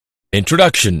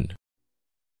Introduction.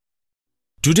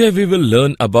 Today we will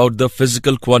learn about the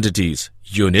physical quantities,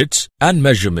 units and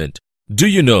measurement. Do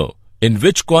you know in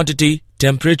which quantity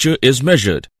temperature is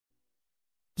measured?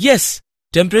 Yes,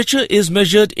 temperature is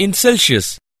measured in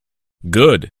Celsius.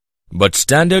 Good, but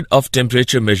standard of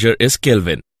temperature measure is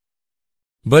Kelvin.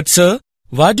 But sir,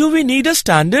 why do we need a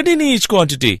standard in each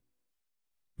quantity?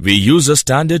 We use a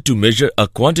standard to measure a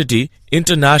quantity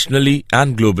internationally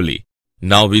and globally.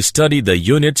 Now we study the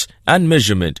units and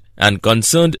measurement and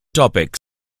concerned topics.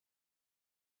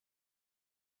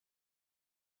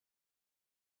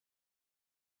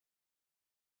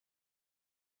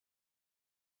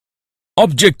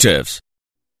 Objectives.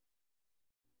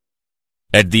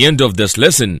 At the end of this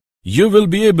lesson, you will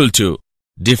be able to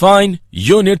define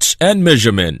units and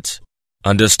measurements,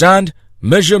 understand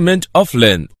measurement of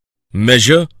length,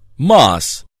 measure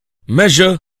mass,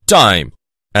 measure time,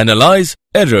 analyze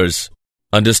errors,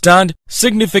 understand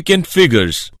significant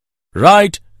figures,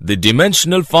 write the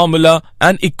dimensional formula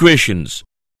and equations,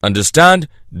 understand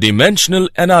dimensional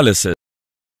analysis.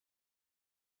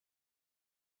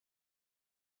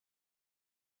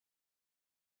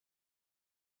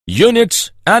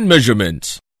 Units and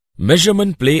measurements.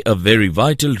 Measurement play a very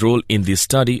vital role in the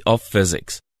study of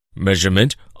physics.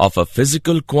 Measurement of a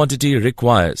physical quantity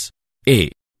requires A.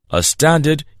 A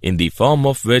standard in the form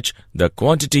of which the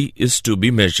quantity is to be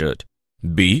measured.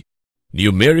 B.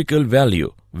 Numerical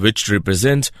value which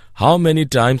represents how many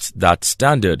times that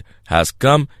standard has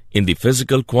come in the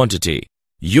physical quantity.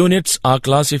 Units are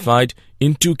classified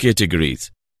in two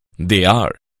categories. They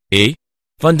are A.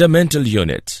 Fundamental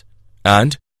units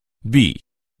and B.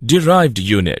 Derived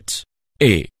units.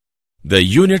 A. The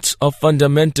units of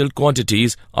fundamental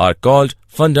quantities are called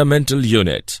fundamental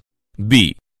units.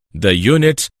 B. The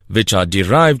units which are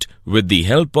derived with the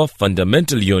help of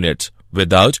fundamental units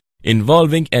without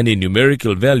involving any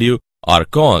numerical value are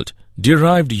called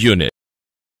derived units.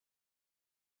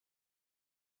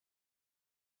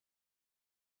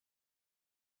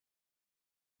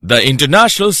 The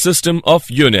International System of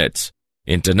Units.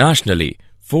 Internationally,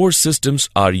 4 systems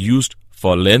are used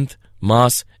for length,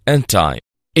 mass and time.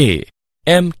 A.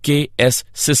 MKS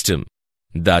system,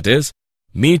 that is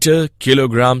meter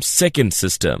kilogram second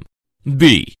system.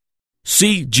 B.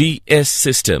 CGS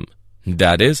system,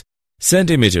 that is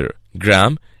centimeter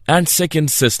gram and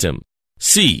second system.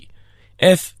 C.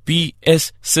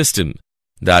 FPS system,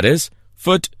 that is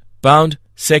foot pound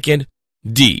second.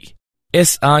 D.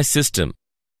 SI system,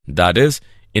 that is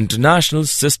International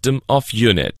System of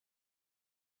Units.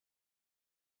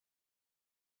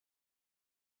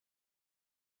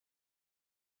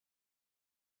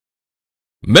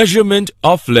 Measurement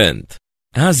of length.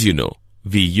 As you know,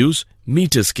 we use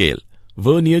meter scale,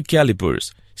 vernier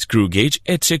calipers, screw gauge,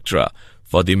 etc.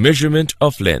 for the measurement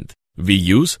of length. We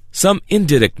use some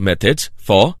indirect methods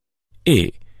for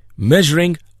A.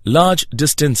 Measuring large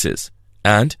distances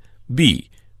and B.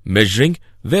 Measuring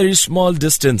very small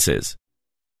distances.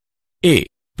 A.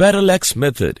 Parallax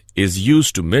method is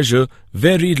used to measure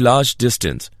very large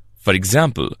distance. For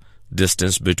example,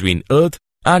 distance between Earth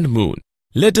and Moon.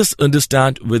 Let us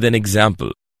understand with an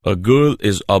example. A girl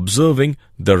is observing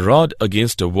the rod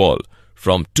against a wall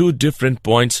from 2 different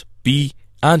points P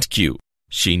and Q.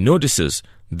 She notices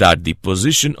that the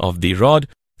position of the rod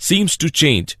seems to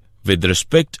change with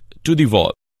respect to the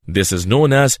wall. This is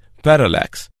known as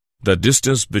parallax. The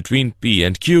distance between P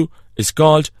and Q is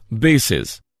called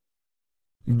basis.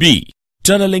 B.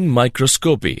 Tunneling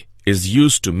microscopy is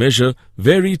used to measure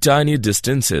very tiny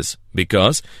distances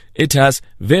because it has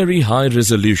very high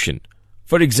resolution.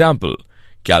 For example,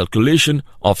 calculation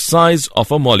of size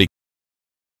of a molecule.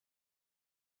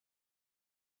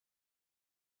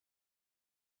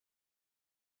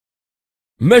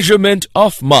 Measurement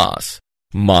of mass.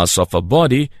 Mass of a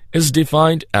body is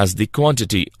defined as the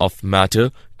quantity of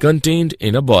matter contained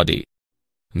in a body.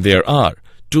 There are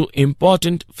 2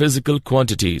 important physical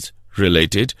quantities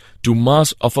related to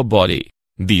mass of a body.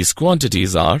 These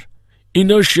quantities are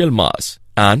inertial mass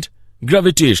and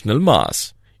gravitational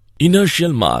mass.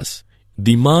 Inertial mass.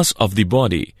 The mass of the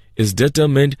body is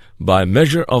determined by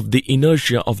measure of the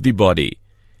inertia of the body.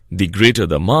 The greater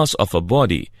the mass of a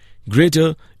body,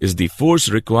 greater is the force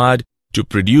required to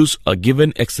produce a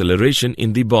given acceleration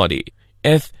in the body.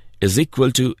 F is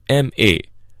equal to ma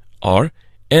or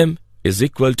m is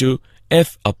equal to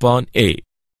F upon A.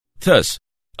 Thus,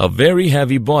 a very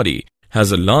heavy body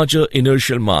has a larger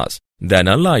inertial mass than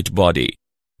a light body.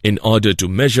 In order to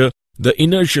measure the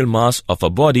inertial mass of a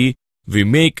body, we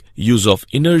make use of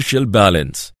inertial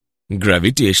balance.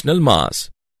 Gravitational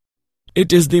mass.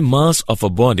 It is the mass of a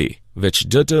body which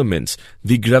determines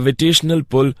the gravitational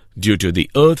pull due to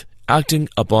the earth acting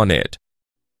upon it.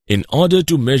 In order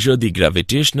to measure the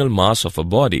gravitational mass of a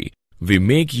body, we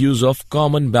make use of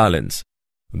common balance.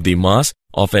 The mass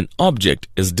of an object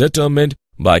is determined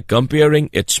by comparing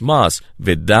its mass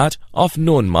with that of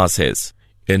known masses.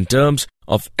 In terms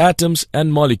of atoms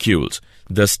and molecules,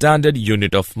 the standard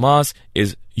unit of mass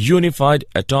is Unified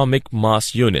Atomic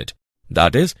Mass Unit,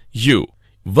 that is U.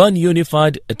 1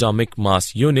 unified atomic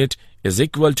mass unit is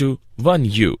equal to 1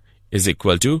 U is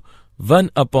equal to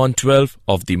 1 upon 12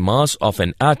 of the mass of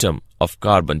an atom of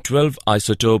carbon-12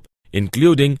 isotope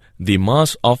including the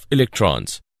mass of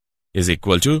electrons is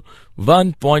equal to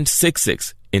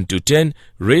 1.66 into 10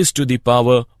 raised to the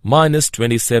power minus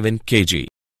 27 kg.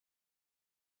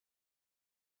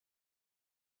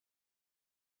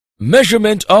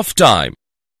 Measurement of time.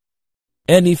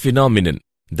 Any phenomenon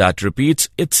that repeats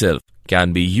itself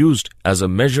can be used as a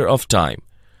measure of time.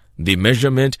 The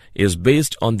measurement is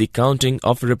based on the counting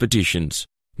of repetitions.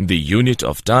 The unit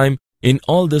of time in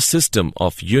all the system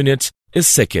of units is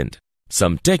second.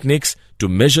 Some techniques to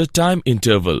measure time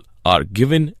interval are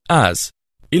given as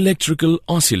electrical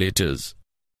oscillators.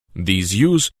 These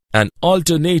use an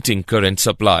alternating current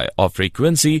supply of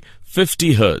frequency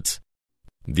 50 Hz.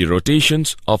 The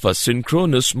rotations of a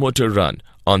synchronous motor run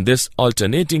on this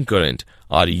alternating current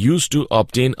are used to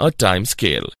obtain a time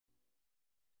scale.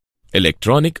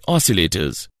 Electronic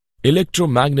oscillators.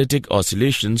 Electromagnetic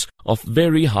oscillations of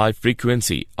very high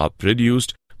frequency are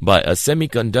produced by a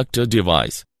semiconductor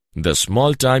device. The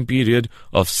small time period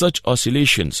of such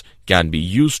oscillations can be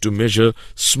used to measure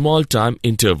small time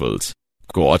intervals.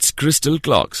 Quartz crystal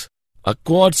clocks. A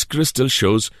quartz crystal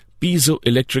shows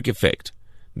piezoelectric effect.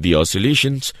 The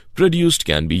oscillations produced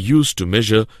can be used to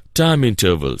measure time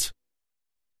intervals.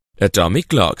 Atomic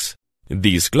clocks.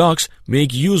 These clocks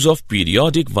make use of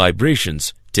periodic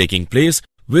vibrations taking place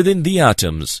within the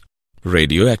atoms.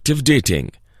 Radioactive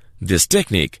dating. This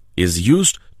technique is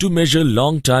used to measure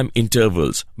long time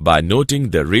intervals by noting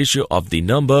the ratio of the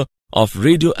number of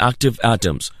radioactive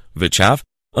atoms which have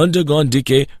undergone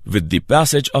decay with the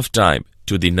passage of time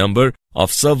to the number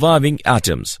of surviving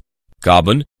atoms.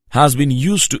 Carbon has been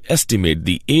used to estimate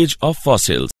the age of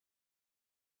fossils.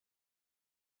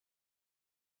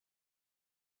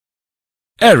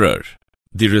 Error.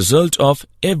 The result of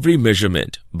every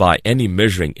measurement by any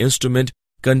measuring instrument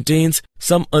contains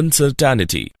some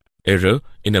uncertainty. Error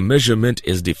in a measurement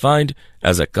is defined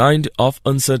as a kind of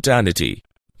uncertainty.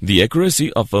 The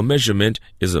accuracy of a measurement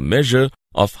is a measure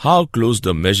of how close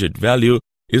the measured value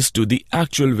is to the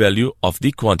actual value of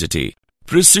the quantity.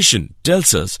 Precision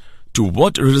tells us to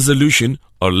what resolution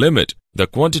or limit the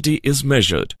quantity is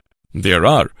measured. There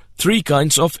are three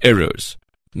kinds of errors.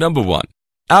 Number 1.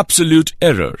 Absolute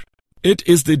error. It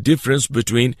is the difference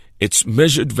between its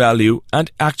measured value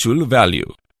and actual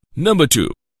value. Number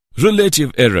 2.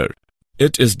 Relative error.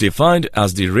 It is defined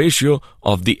as the ratio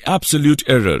of the absolute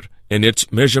error in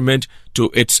its measurement to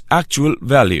its actual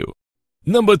value.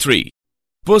 Number 3.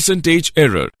 Percentage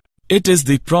error. It is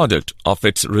the product of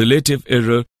its relative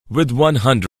error with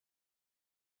 100.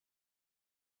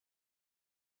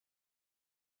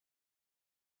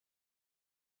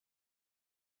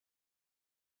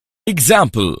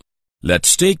 Example.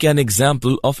 Let's take an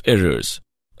example of errors.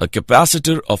 A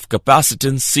capacitor of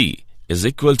capacitance C is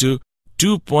equal to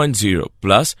 2.0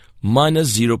 plus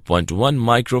minus 0.1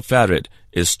 microfarad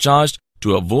is charged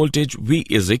to a voltage V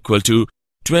is equal to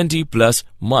 20 plus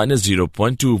minus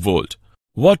 0.2 volt.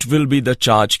 What will be the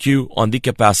charge Q on the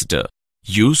capacitor?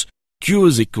 Use Q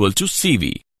is equal to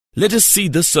CV. Let us see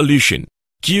the solution.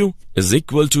 Q is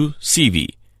equal to CV.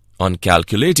 On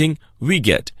calculating, we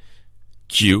get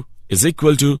Q is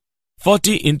equal to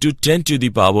 40 into 10 to the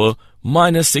power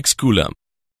minus 6 coulomb.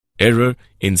 Error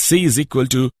in C is equal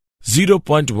to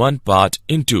 0.1 part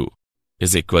in 2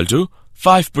 is equal to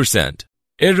 5%.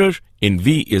 Error in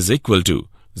V is equal to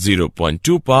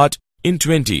 0.2 part in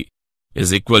 20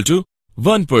 is equal to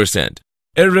 1%.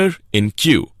 Error in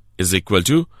Q is equal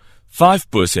to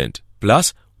 5%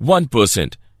 plus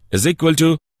 1% is equal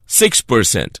to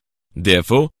 6%.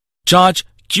 Therefore, charge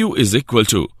Q is equal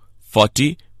to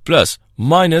 40 plus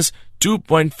minus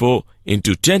 2.4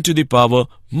 into 10 to the power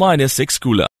minus 6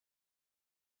 coulomb.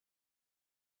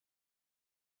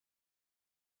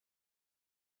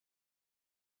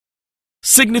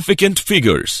 Significant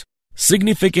figures.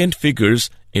 Significant figures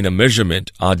in a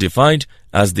measurement are defined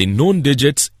as the known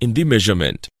digits in the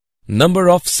measurement. Number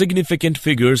of significant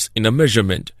figures in a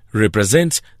measurement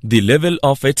represents the level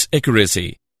of its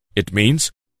accuracy. It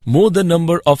means more the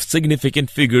number of significant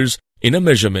figures in a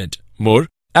measurement, more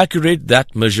accurate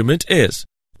that measurement is.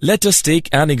 Let us take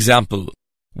an example.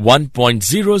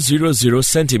 1.000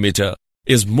 centimeter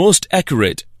is most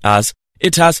accurate as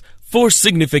it has 4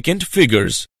 significant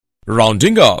figures.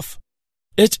 Rounding off.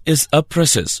 It is a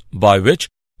process by which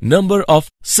number of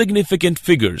significant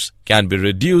figures can be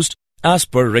reduced as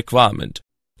per requirement.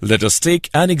 Let us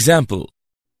take an example.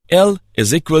 L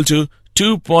is equal to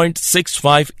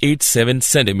 2.6587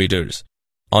 centimeters.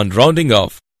 On rounding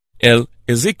off, L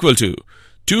is equal to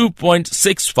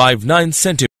 2.659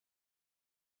 centimeters.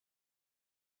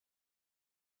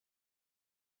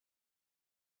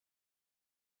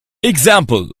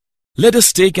 Example. Let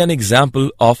us take an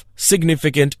example of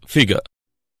significant figure.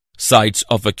 Sides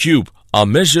of a cube are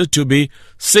measured to be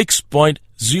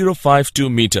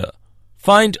 6.052 meter.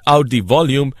 Find out the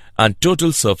volume and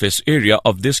total surface area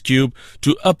of this cube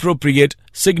to appropriate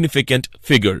significant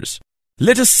figures.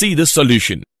 Let us see the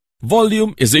solution.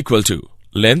 Volume is equal to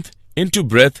length into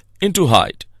breadth into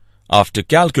height. After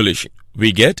calculation,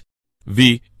 we get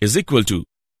V is equal to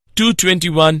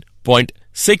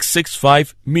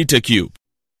 221.665 meter cube.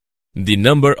 The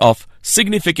number of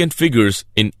significant figures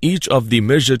in each of the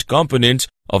measured components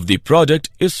of the product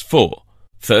is 4.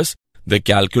 Thus, the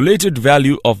calculated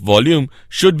value of volume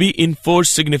should be in 4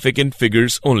 significant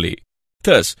figures only.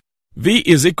 Thus, V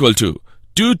is equal to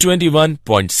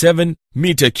 221.7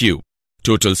 meter cube.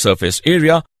 Total surface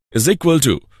area is equal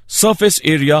to surface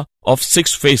area of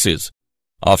 6 faces.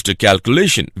 After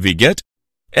calculation, we get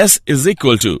S is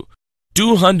equal to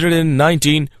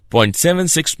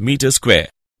 219.76 meter square.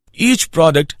 Each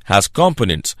product has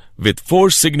components with 4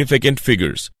 significant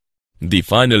figures. The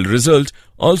final result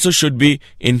also should be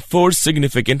in 4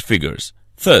 significant figures.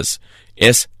 Thus,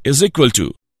 S is equal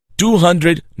to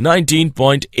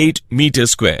 219.8 meter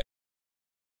square.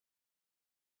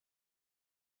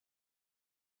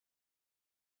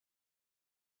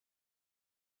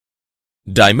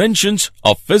 Dimensions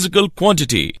of physical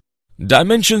quantity.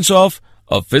 Dimensions of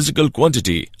a physical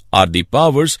quantity are the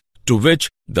powers to which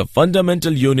the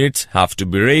fundamental units have to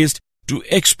be raised to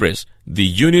express the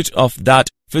unit of that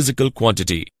physical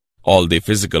quantity. All the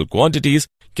physical quantities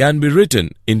can be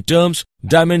written in terms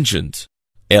dimensions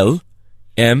L,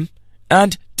 M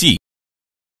and T.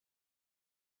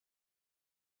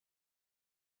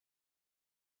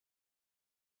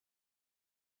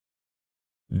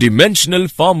 Dimensional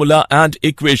formula and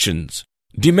equations.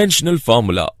 Dimensional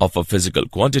formula of a physical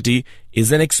quantity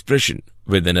is an expression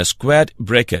within a squared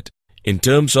bracket in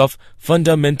terms of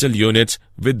fundamental units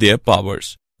with their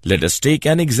powers. Let us take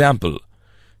an example.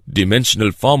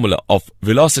 Dimensional formula of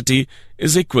velocity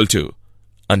is equal to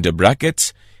under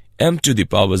brackets m to the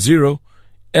power 0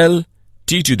 L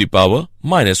t to the power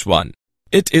minus 1.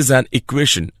 It is an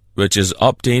equation which is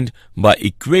obtained by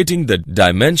equating the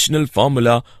dimensional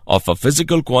formula of a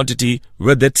physical quantity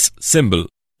with its symbol.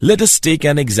 Let us take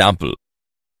an example.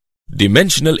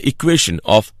 Dimensional equation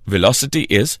of velocity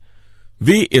is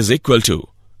V is equal to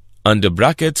under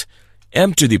brackets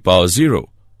m to the power 0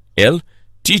 L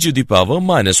t to the power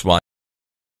minus 1.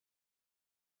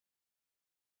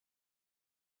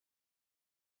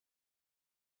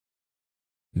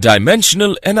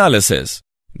 Dimensional analysis.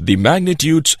 The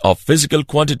magnitudes of physical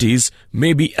quantities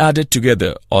may be added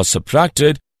together or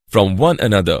subtracted from one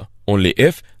another only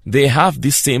if they have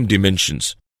the same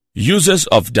dimensions. Uses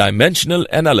of dimensional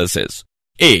analysis.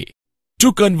 A.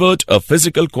 To convert a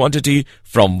physical quantity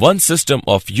from one system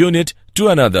of unit to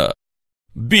another.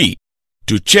 B.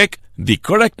 To check the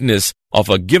correctness of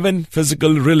a given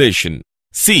physical relation.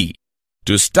 C.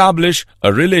 To establish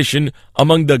a relation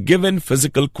among the given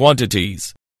physical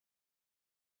quantities.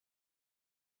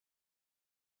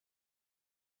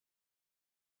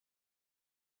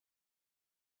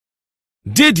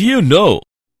 Did you know?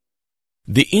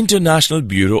 The International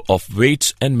Bureau of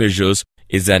Weights and Measures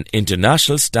is an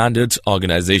international standards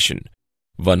organization,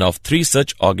 one of 3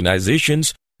 such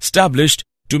organizations established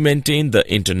to maintain the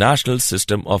International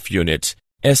System of Units,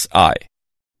 SI.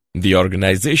 The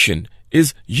organization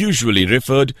is usually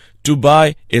referred to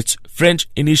by its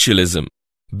French initialism,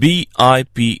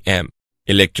 BIPM.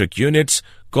 Electric units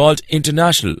called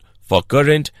international for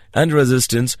current and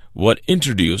resistance were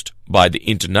introduced by the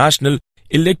International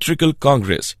Electrical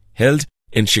Congress held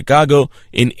in Chicago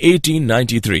in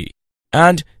 1893,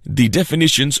 and the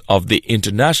definitions of the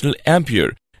International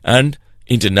Ampere and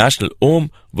International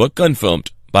Ohm were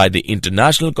confirmed by the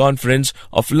International Conference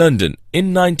of London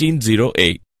in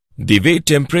 1908. The way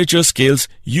temperature scales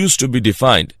used to be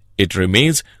defined, it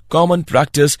remains common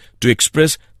practice to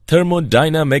express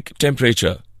thermodynamic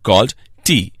temperature, called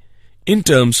T, in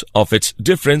terms of its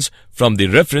difference from the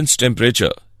reference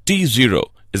temperature. T0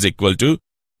 is equal to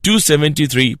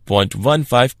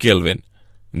 273.15 Kelvin,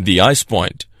 the ice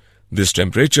point. This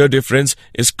temperature difference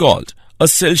is called a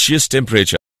Celsius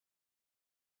temperature.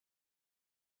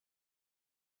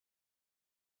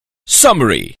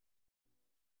 Summary.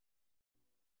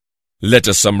 Let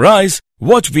us summarize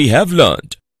what we have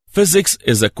learned. Physics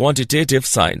is a quantitative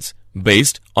science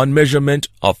based on measurement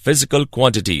of physical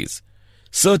quantities.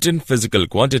 Certain physical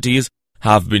quantities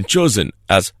have been chosen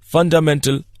as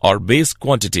fundamental or base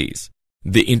quantities.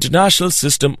 The International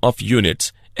System of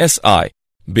Units, SI,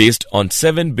 based on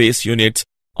 7 base units,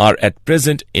 are at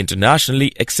present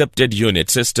internationally accepted unit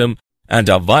system and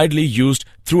are widely used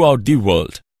throughout the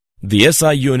world. The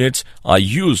SI units are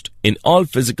used in all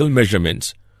physical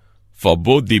measurements for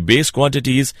both the base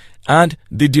quantities and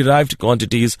the derived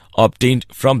quantities obtained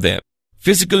from them.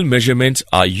 Physical measurements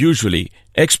are usually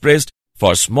expressed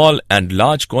for small and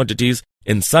large quantities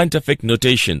in scientific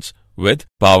notations with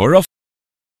power of.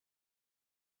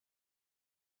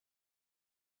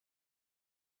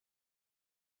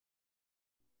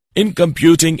 In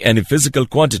computing any physical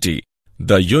quantity,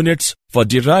 the units for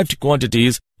derived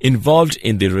quantities involved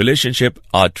in the relationship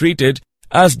are treated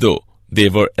as though they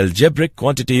were algebraic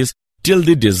quantities till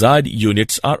the desired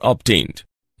units are obtained.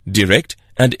 Direct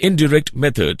and indirect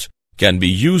methods can be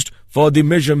used for the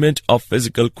measurement of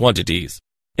physical quantities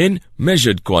in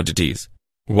measured quantities.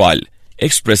 While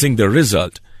expressing the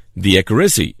result, the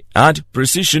accuracy and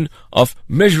precision of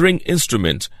measuring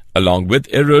instruments along with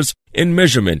errors in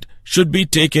measurement should be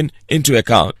taken into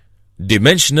account.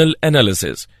 Dimensional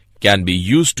analysis can be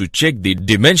used to check the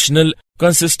dimensional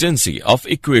consistency of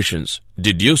equations,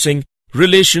 deducing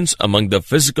relations among the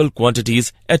physical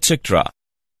quantities, etc.